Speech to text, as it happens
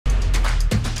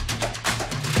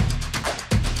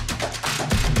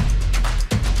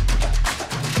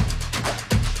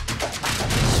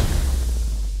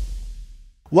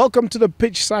Welcome to the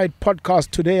Pitchside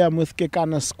Podcast. Today I'm with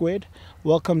Kekana Squared.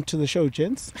 Welcome to the show,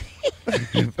 gents.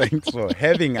 Thanks for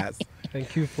having us.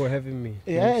 Thank you for having me.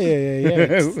 Yeah.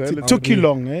 It took you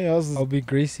long, eh? I'll be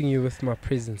gracing you with my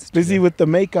presence. Busy with the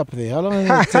makeup there. How long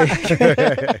did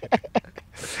it take?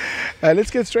 Let's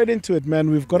get straight into it,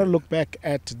 man. We've got to look back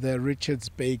at the Richards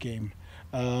Bay game.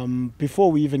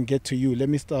 Before we even get to you, let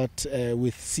me start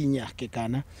with Senior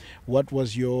Kekana. What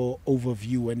was your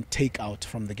overview and takeout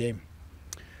from the game?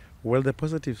 Well, the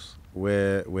positives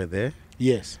were there.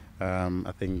 Yes.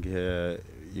 I think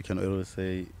you can always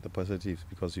say the positives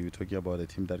because you're talking about a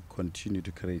team that continue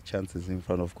to create chances in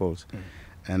front of goals.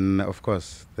 And of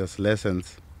course, there's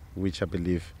lessons which I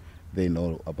believe they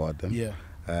know about them. Yeah.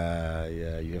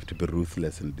 You have to be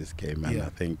ruthless in this game, and I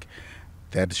think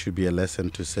that should be a lesson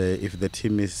to say if the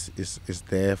team is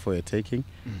there for a taking,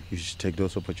 you should take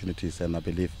those opportunities, and I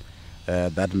believe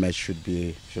that match should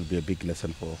be a big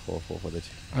lesson for the team.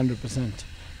 100%.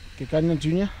 Kekana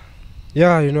Junior?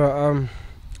 Yeah,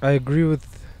 I agree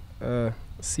with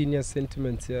Senior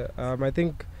sentiments here. I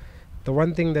think the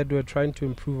one thing that we're trying to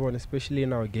improve on, especially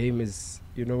in our game, is,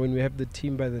 when we have the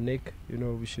team by the neck,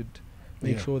 we should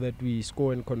make sure that we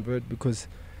score and convert, because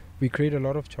we create a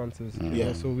lot of chances.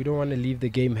 So we don't want to leave the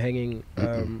game hanging,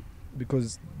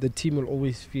 because the team will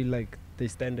always feel like they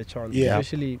stand a chance,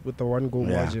 especially with the 1 goal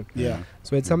margin.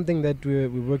 So it's something that we're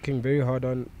working very hard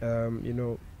on,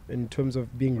 in terms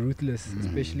of being ruthless,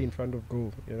 especially in front of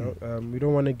goal. We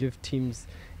don't want to give teams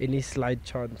any slight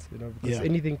chance, because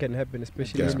anything can happen,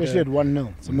 especially at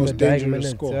 1-0. It's the most dangerous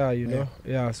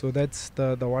score. So that's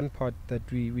the one part that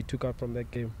we took out from that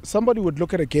game. Somebody would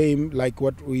look at a game like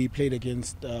what we played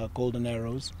against Golden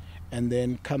Arrows and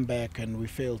then come back and we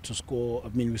failed to score.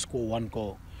 We score 1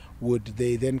 goal. Would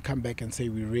they then come back and say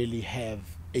we really have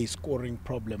a scoring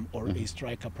problem or a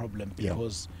striker problem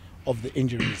because of the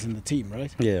injuries in the team,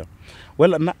 right? Yeah.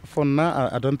 Well, for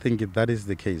now, I don't think that is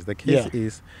the case. The case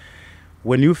is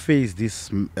when you face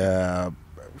these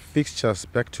fixtures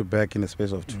back to back in a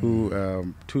space of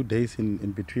 2 days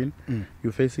in between,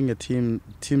 you're facing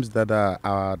teams that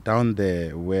are down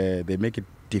there where they make it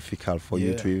difficult for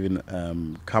you to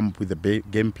even come up with a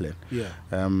game plan.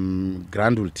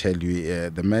 Grant will tell you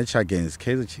the match against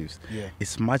Kaizer Chiefs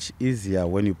is much easier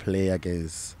when you play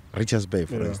against Richards Bay,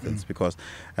 for instance, because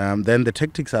then the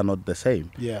tactics are not the same.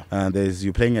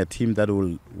 You're playing a team that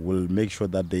will make sure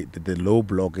that the low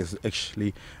block is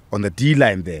actually on the D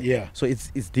line there. So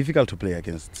it's difficult to play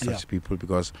against such people,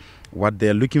 because what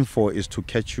they're looking for is to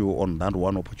catch you on that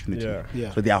one opportunity.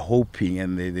 So they are hoping,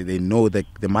 and they know that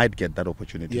they might get that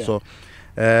opportunity. So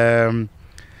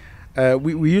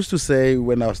we used to say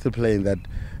when I was still playing that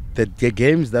the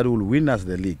games that will win us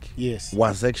the league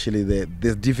was actually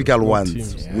the difficult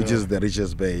ones, which is the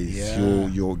Richards Bay,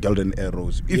 your Golden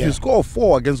Arrows. If you score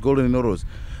 4 against Golden Arrows,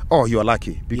 you are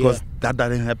lucky, because that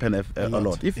doesn't happen a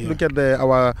lot. If you look at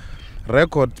our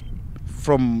record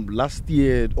from last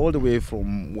year all the way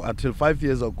from until 5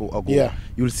 years ago,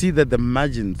 you'll see that the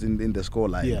margins in the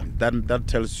scoreline, that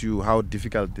tells you how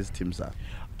difficult these teams are.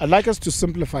 I'd like us to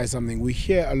simplify something. We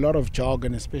hear a lot of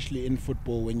jargon, especially in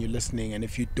football, when you're listening, and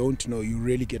if you don't know, you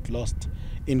really get lost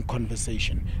in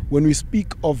conversation. When we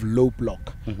speak of low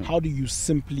block, how do you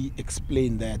simply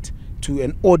explain that to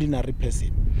an ordinary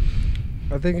person?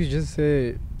 I think you just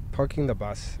say parking the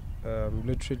bus,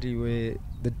 literally where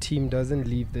the team doesn't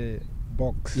leave the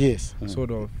box, sort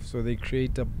of. So they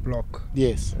create a block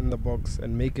in the box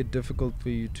and make it difficult for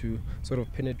you to sort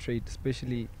of penetrate,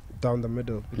 especially down the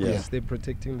middle, because they're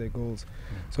protecting their goals.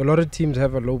 So a lot of teams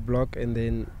have a low block, and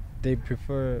then they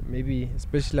prefer, maybe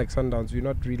especially like Sundowns, we're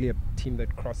not really a team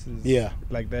that crosses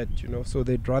like that, so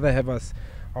they'd rather have us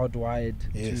out wide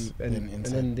and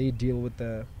then they deal with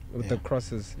the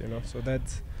crosses, so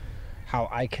that's how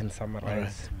I can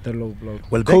summarize the low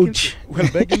block. Well, coach,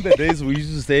 back in the days we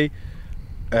used to say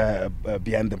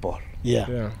behind the ball.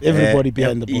 Everybody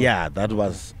behind the ball. That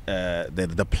was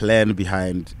the plan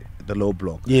behind the low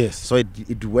block. So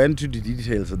it went to the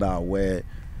details now, where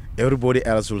everybody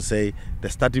else will say the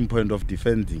starting point of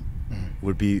defending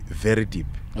will be very deep.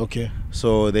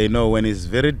 So they know when it's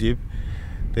very deep,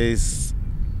 there's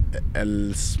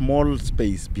a small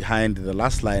space behind the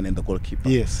last line and the goalkeeper.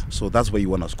 So that's where you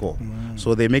want to score.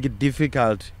 So they make it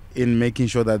difficult in making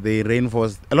sure that they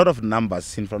reinforce a lot of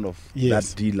numbers in front of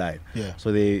that D line.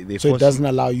 So so it doesn't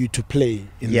allow you to play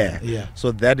in there.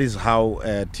 So that is how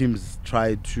teams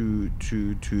try to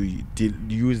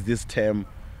use this term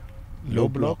low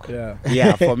block.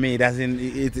 Yeah. For me,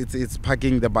 it's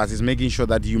parking the bus. It's making sure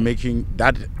that you're making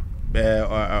that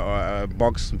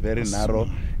box very narrow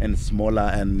and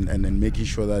smaller, and making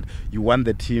sure that you want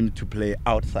the team to play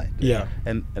outside. Yeah.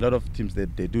 And a lot of teams, they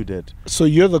do that. So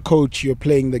you're the coach, you're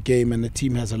playing the game, and the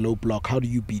team has a low block. How do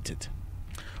you beat it?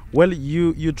 Well,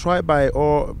 you try by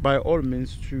all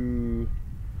means to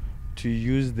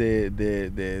use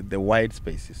the wide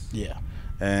spaces. Yeah.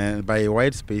 And by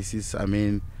wide spaces, I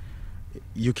mean,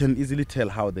 you can easily tell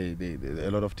how a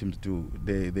lot of teams do.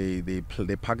 They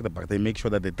park the back. They make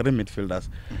sure that the three midfielders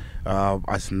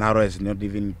as narrow as not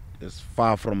even as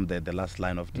far from the last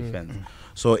line of defense.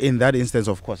 So in that instance,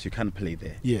 of course, you can't play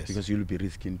there. Yes. Because you'll be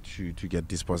risking to get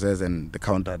dispossessed and the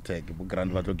counter attack.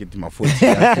 Grant will get him a foot.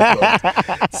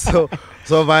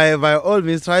 So by all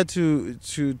means, try to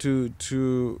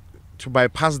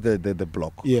bypass the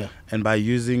block. Yeah. And by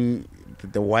using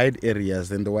the wide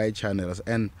areas and the wide channels,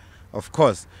 and of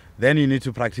course, then you need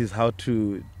to practice how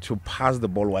to pass the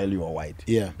ball while you are wide.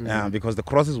 Yeah. Because the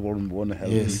crosses won't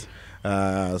help Yes.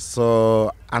 you.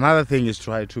 So another thing is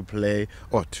try to play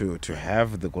or to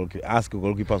have the goalkeeper ask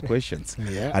goalkeepers questions.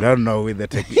 Yeah. I don't know with the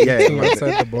technique.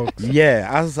 Outside the box. Yeah,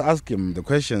 ask him the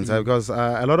questions because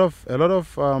a lot of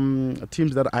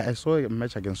teams that I saw a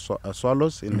match against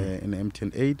Swallows in the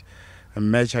MTN 8. A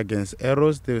match against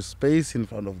Arrows, there's space in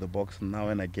front of the box now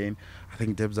and again. I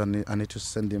think Debs, I need to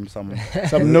send him some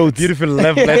notes. Beautiful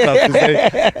love letters to say,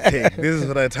 hey, this is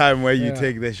the time where you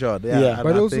take the shot. Yeah.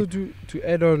 But also to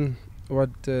add on what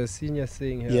Senior's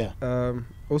saying here,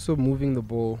 also moving the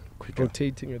ball,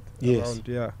 rotating it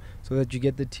around, so that you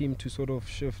get the team to sort of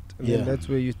shift, and then that's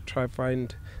where you try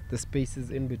find the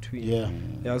spaces in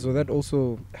between. So that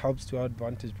also helps to our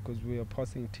advantage because we are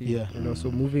passing team.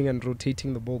 So moving and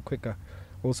rotating the ball quicker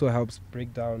also helps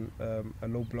break down a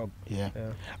low block.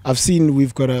 I've seen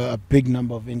we've got a big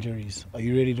number of injuries. Are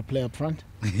you ready to play up front?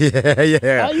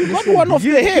 Yeah. You got one off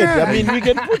the head. I mean, we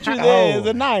can put you there as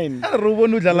a 9.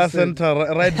 Center,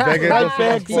 right back,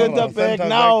 centre back.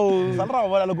 Now,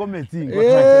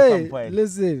 hey,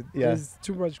 listen, there's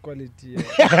too much quality. We've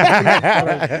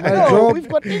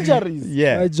got injuries.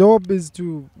 My job is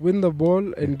to win the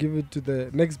ball and give it to the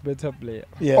next better player.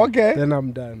 Okay. Then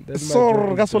I'm done. Then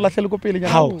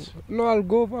How? No, I'll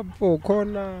go up for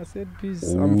corner, set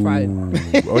piece. I'm fine.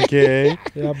 Okay.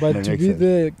 But to be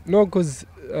there, no, because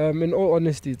in all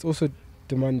honesty, it's also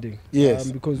demanding.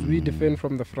 Because we defend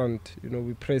from the front.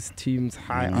 We press teams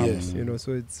high up.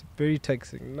 So it's very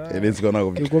taxing. It is gonna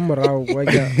go.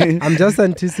 I'm just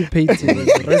anticipating.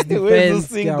 Where's this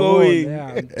thing going?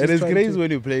 And it's crazy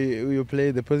when you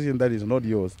play the position that is not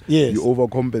yours. You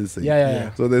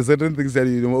overcompensate. So there's certain things that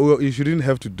you shouldn't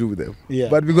have to do them.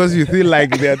 But because you feel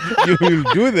like that, you will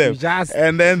do them.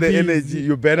 And then the energy,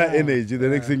 you better energy. The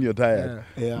next thing you're tired.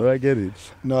 No, I get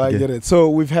it. I get it. So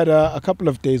we've had a couple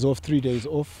of days off, 3 days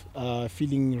off.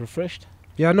 Feeling refreshed?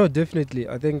 Yeah, no, definitely.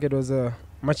 I think it was a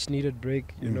much needed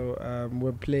break.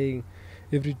 We're playing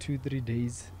every 2-3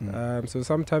 days. So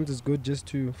sometimes it's good just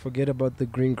to forget about the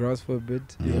green grass for a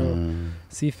bit.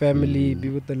 See family, be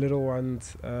with the little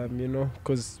ones.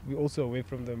 Because we're also away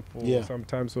from them for some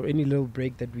time. So any little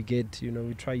break that we get,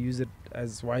 we try use it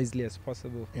as wisely as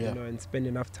possible. And spend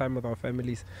enough time with our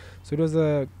families. So it was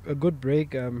a good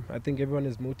break. I think everyone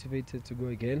is motivated to go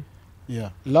again.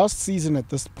 Last season at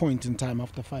this point in time,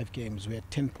 after 5 games, we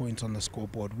had 10 points on the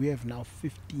scoreboard. We have now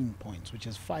 15 points, which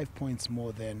is 5 points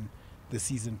more than the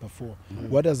season before.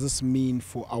 What does this mean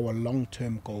for our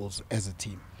long-term goals as a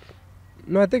team?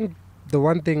 No, I think the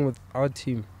one thing with our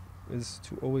team is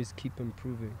to always keep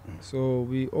improving. So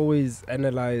we always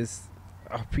analyze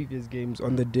our previous games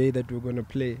on the day that we're going to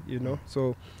play,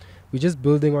 So we're just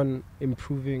building on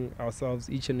improving ourselves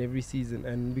each and every season.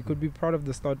 And we could be proud of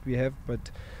the start we have,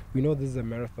 but we know this is a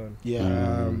marathon.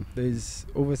 There's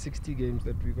over 60 games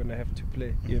that we're going to have to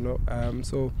play,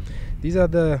 So these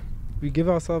are we give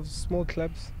ourselves small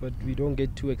claps, but we don't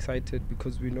get too excited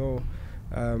because we know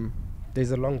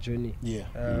there's a long journey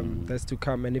that's to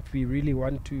come. And if we really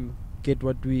want to get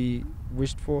what we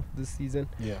wished for this season,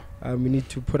 we need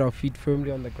to put our feet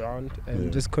firmly on the ground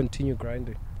and just continue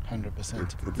grinding.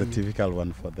 100%. It's a typical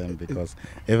one for them because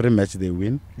every match they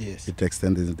win, it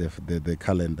extends the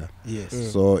calendar.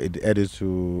 So it adds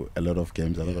to a lot of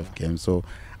games, So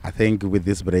I think with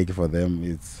this break for them,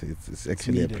 it's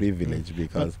actually a privilege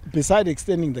because besides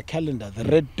extending the calendar, the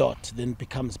red dot then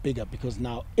becomes bigger because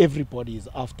now everybody is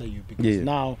after you. Because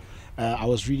now I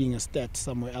was reading a stat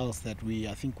somewhere else that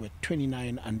I think we're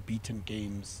 29 unbeaten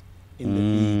games in the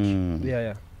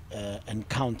league. And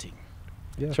counting.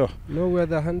 Sure. No, we're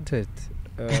the hunted.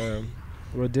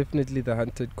 we're definitely the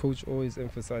hunted. Coach always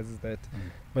emphasizes that.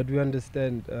 But we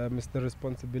understand it's the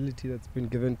responsibility that's been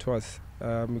given to us.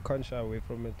 We can't shy away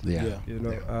from it. You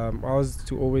know, ours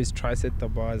to always try set the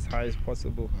bar as high as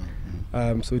possible,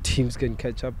 so teams can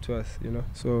catch up to us. You know,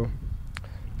 so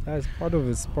that's part of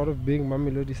it. It's part of being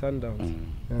Mamelodi Sundowns.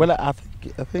 Well, I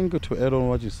think to add on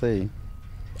what you say,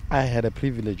 I had a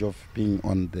privilege of being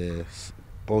on the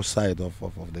both sides of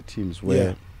the teams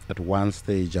where at one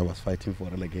stage I was fighting for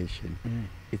relegation.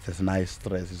 It's a nice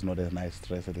stress, it's not a nice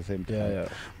stress at the same time.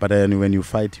 But then when you're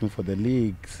fighting for the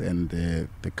leagues and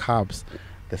the cups,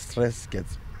 the stress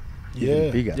gets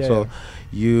even bigger. So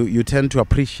you tend to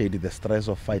appreciate the stress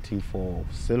of fighting for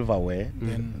silverware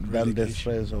than the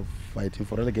stress of fighting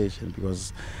for relegation,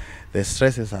 because the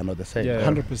stresses are not the same.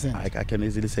 100%. I can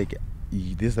easily say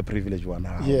this is the privileged one.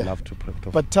 I would love to.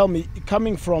 But tell me,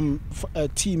 coming from a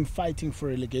team fighting for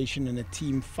relegation and a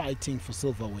team fighting for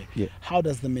silverware, how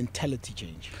does the mentality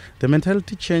change? The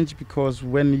mentality change because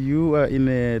when you are in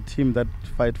a team that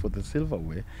fight for the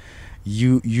silverware,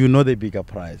 you know the bigger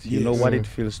prize. You know what it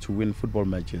feels to win football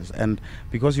matches, and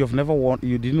because you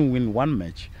didn't win one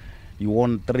match, you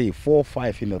won 3, 4,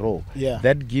 5 in a row.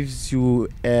 That gives you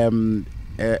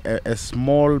a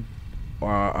small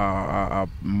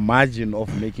margin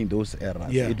of making those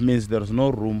errors. It means there's no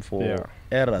room for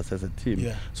errors as a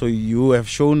team. So you have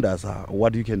shown us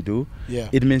what you can do.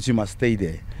 It means you must stay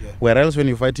there. Whereas when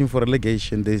you're fighting for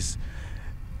relegation, there's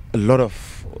a lot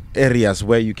of areas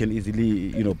where you can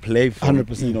easily play from.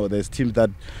 100%. There's teams that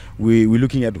we're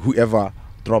looking at whoever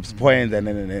drops points, and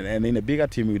in a bigger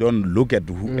team we don't look at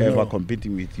whoever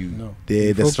competing with you.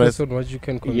 The stress on what you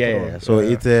can control. So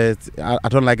it's I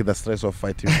don't like the stress of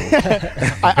fighting for.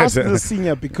 I asked the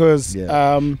senior because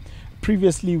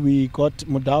previously we got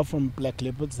Mudal from Black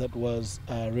Leopards that was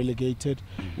relegated.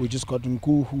 We just got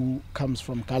Nku, who comes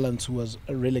from Gallants, who was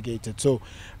relegated. So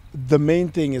the main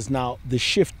thing is now the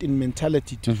shift in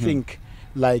mentality to think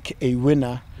like a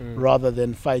winner rather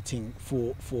than fighting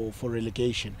for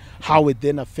relegation. How it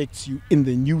then affects you in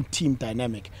the new team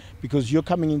dynamic, because you're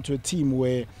coming into a team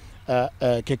where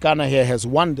Kekana here has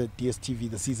won the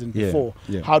DSTV the season before.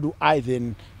 How do I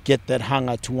then get that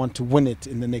hunger to want to win it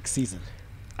in the next season?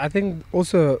 I think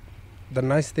also the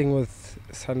nice thing with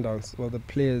Sundowns, the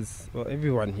players,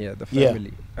 everyone here, the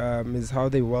family, is how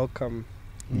they welcome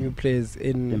new players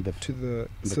to the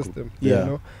system.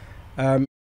 You know?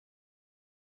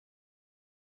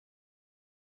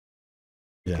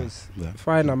 Because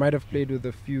fine, I might have played with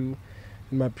a few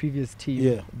in my previous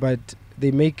team, but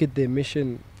they make it their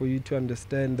mission for you to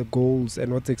understand the goals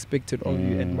and what's expected of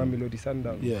you at Mamelodi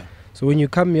Sundowns. So when you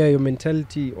come here, your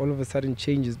mentality all of a sudden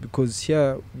changes, because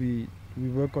here we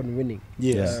work on winning.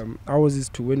 Ours is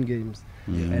to win games,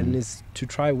 and is to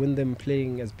try win them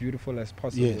playing as beautiful as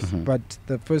possible. But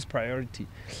the first priority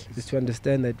is to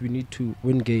understand that we need to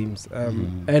win games.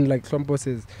 And like Klompo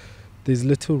says, there's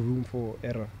little room for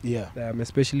error,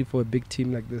 especially for a big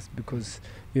team like this, because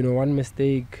one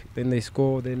mistake, then they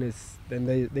score, then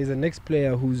there's a next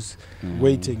player who's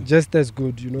waiting just as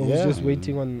good, who's just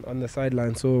waiting on the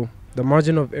sideline. So the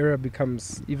margin of error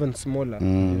becomes even smaller.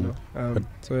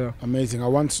 Amazing. I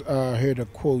once heard a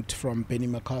quote from Benny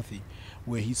McCarthy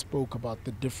where he spoke about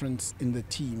the difference in the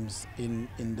teams in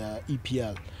the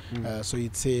EPL. So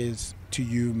it says to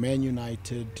you, Man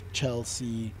United,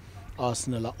 Chelsea,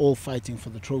 Arsenal are all fighting for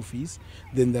the trophies,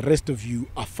 then the rest of you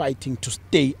are fighting to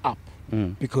stay up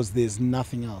because there's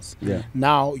nothing else.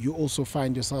 Now you also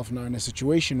find yourself now in a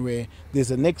situation where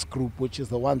there's a next group, which is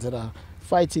the ones that are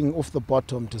fighting off the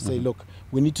bottom to say, look,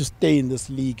 we need to stay in this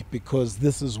league because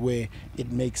this is where it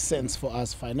makes sense for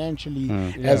us financially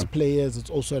as players. It's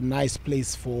also a nice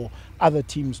place for other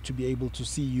teams to be able to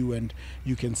see you, and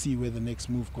you can see where the next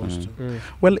move goes to.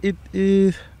 Well, it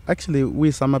is actually, we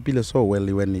Samapile so well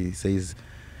when he says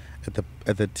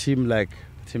at the team like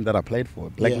the team that I played for,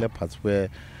 Black Leopards, where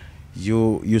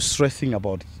you're stressing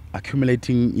about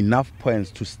accumulating enough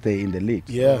points to stay in the league.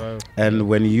 And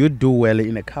when you do well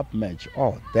in a cup match,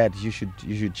 that you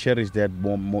should cherish that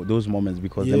those moments,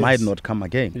 because they might not come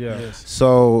again.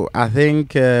 So I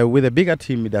think with a bigger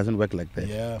team it doesn't work like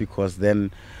that, because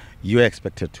then you're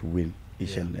expected to win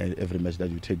each and every match that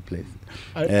you take place.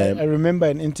 I remember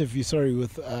an interview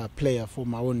with a player for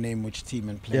my own name, which team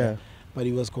and player, but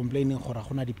he was complaining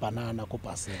banana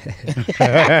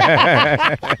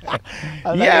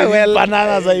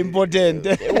bananas are important.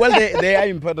 Well, they are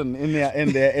important in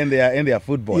their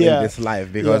football, in this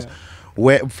life, because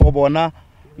for Bona,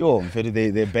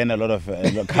 they burn a lot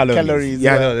of calories.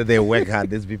 They work hard,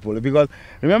 these people. Because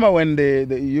remember when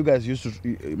you guys used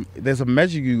to, there's a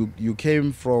match you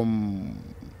came from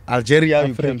Algeria,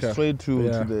 Africa. you came straight to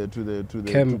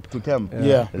camp.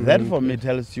 Yeah. That for me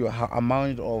tells you how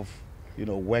amount of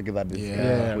work that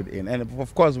is put in. And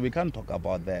of course, we can't talk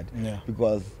about that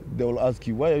because they will ask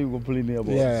you, why are you complaining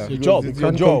about your job? It's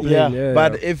your job. Yeah.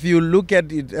 But if you look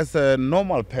at it as a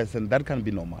normal person, that can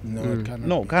be normal. No, it cannot.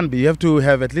 No, can't be. You have to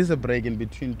have at least a break in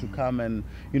between to come and,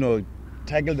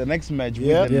 tackle the next match.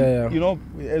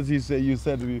 As you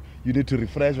said, you need to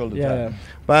refresh all the time.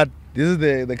 But this is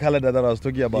the calendar that I was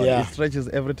talking about. It stretches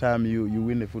every time you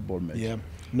win a football match. Yeah.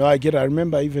 No, I get it. I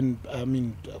remember a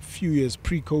few years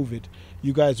pre-COVID,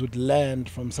 you guys would land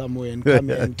from somewhere and come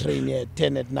here and train here at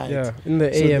 10 at night. Yeah, in the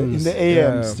AMs. In the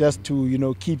AMs, just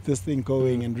to, keep this thing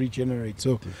going and regenerate.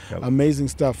 So, amazing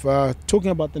stuff.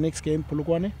 Talking about the next game,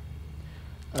 Polokwane.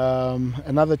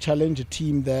 Another challenge, a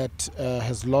team that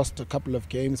has lost a couple of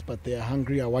games, but they are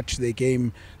hungry. I watched their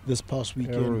game this past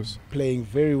weekend, playing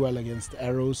very well against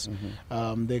Arrows.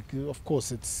 They, of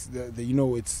course, it's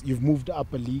you've moved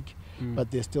up a league,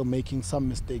 but they're still making some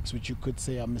mistakes, which you could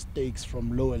say are mistakes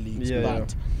from lower leagues.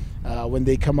 But when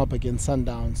they come up against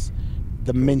Sundowns,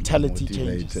 the mentality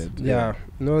changes.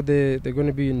 No, they're going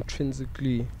to be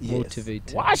intrinsically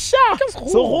motivated. What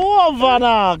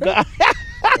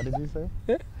did you say?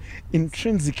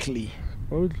 Intrinsically.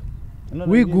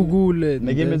 We Google it.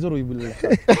 It's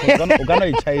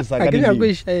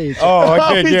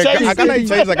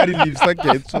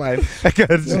fine.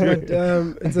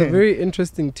 It's a very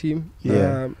interesting team.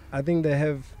 I think they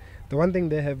have. The one thing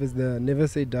they have is the never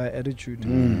say die attitude.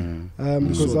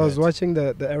 Because I was watching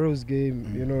the Arrows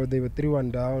game, they were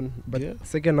 3-1 down, but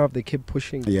second half they kept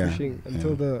pushing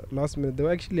until the last minute. They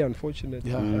were actually unfortunate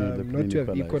not to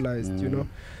have equalized,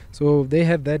 So they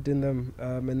have that in them,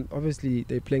 and obviously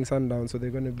they're playing Sundowns, so they're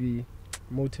going to be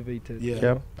motivated.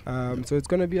 So it's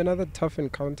going to be another tough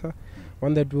encounter,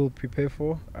 one that we'll prepare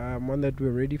for, one that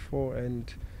we're ready for,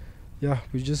 and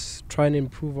we just try and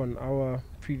improve on our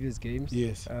previous games.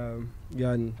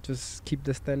 And just keep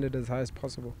the standard as high as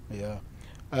possible.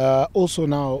 Also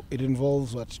now it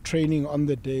involves training on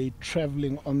the day,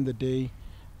 traveling on the day.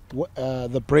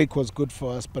 The break was good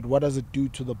for us, but what does it do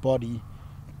to the body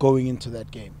going into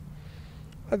that game?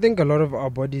 I think a lot of our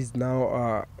bodies now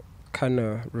are kind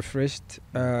of refreshed.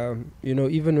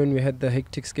 Even when we had the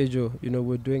hectic schedule,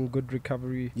 we're doing good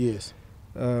recovery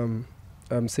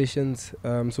sessions.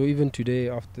 So even today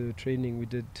after training we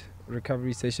did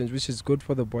recovery sessions, which is good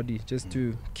for the body, just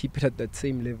to keep it at that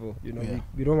same level.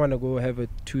 We don't want to go have a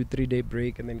 2-3 day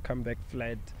break and then come back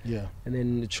flat and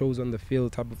then it shows on the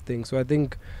field type of thing. So I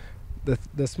think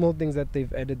the small things that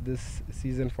they've added this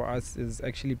season for us is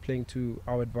actually playing to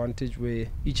our advantage, where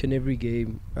each and every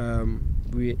game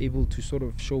we're able to sort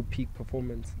of show peak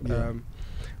performance. I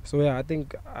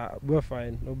think we're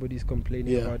fine. Nobody's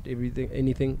complaining about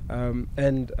anything.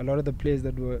 And a lot of the players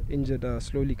that were injured are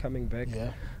slowly coming back,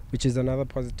 which is another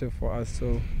positive for us.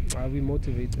 So we're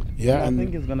motivated. I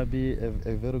think it's going to be a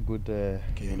very good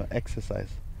exercise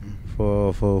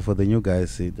for the new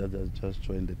guys that just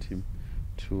joined the team,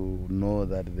 to know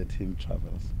that the team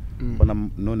travels. When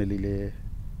I'm known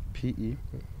PE,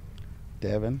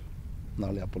 Devon, now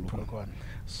Polokwane.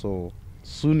 So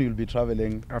soon you'll be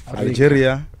traveling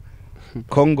Algeria,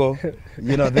 Congo.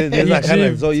 These are kind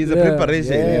of, so it's a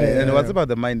preparation. And what's about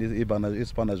the mind is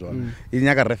Spanish one. It's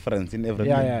like a reference in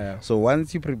everything. So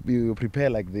once you prepare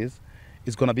like this,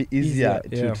 it's going to be easier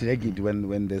to take it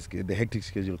when the hectic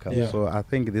schedule comes. So I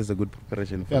think this is a good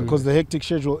preparation. Because the hectic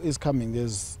schedule is coming.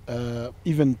 There's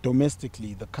even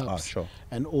domestically the cups.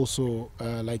 And also,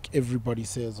 like everybody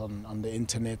says on the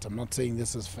internet, I'm not saying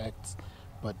this is facts,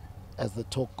 but as the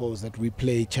talk goes, that we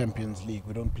play Champions League,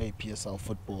 we don't play PSL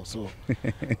football. So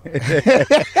we're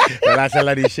not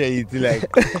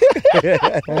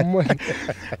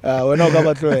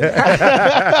going to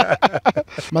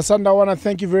Masanda, I want to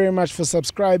thank you very much for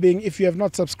subscribing. If you have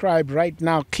not subscribed right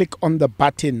now, click on the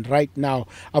button right now.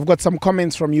 I've got some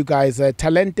comments from you guys.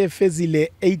 Talente Fezile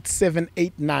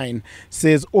 8789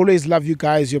 says, always love you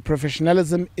guys. Your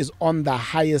professionalism is on the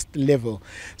highest level.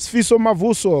 Sfiso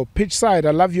Mavuso, Pitchside,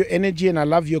 I love your energy and I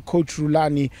love your coach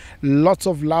Rulani. Lots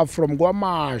of love from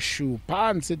Guamashu,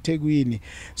 Panse Teguini.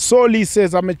 Soli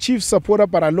says, I'm a chief supporter,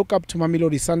 but I look up to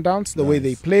Mamelodi Sundowns, the way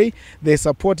they play, their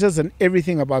supporters, and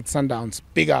everything about Sundowns.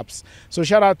 Big ups. So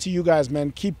shout out to you guys,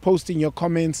 man. Keep posting your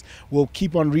comments. We'll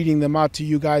keep on reading them out to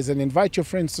you guys, and invite your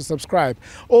friends to subscribe.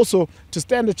 Also, to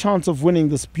stand a chance of winning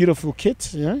this beautiful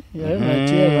kit, right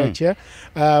here.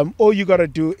 All you got to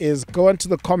do is go into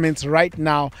the comments right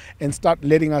now and start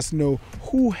letting us know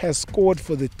who has scored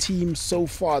for the team so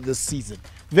far this season.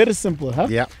 Very simple, huh?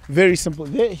 Yeah. Very simple.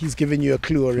 There, he's giving you a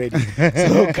clue already.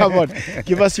 So come on,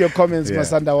 give us your comments,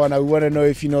 Masandawana. We want to know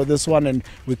if you know this one, and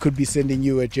we could be sending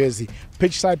you a jersey.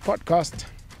 Pitchside Podcast.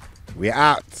 We're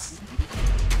out.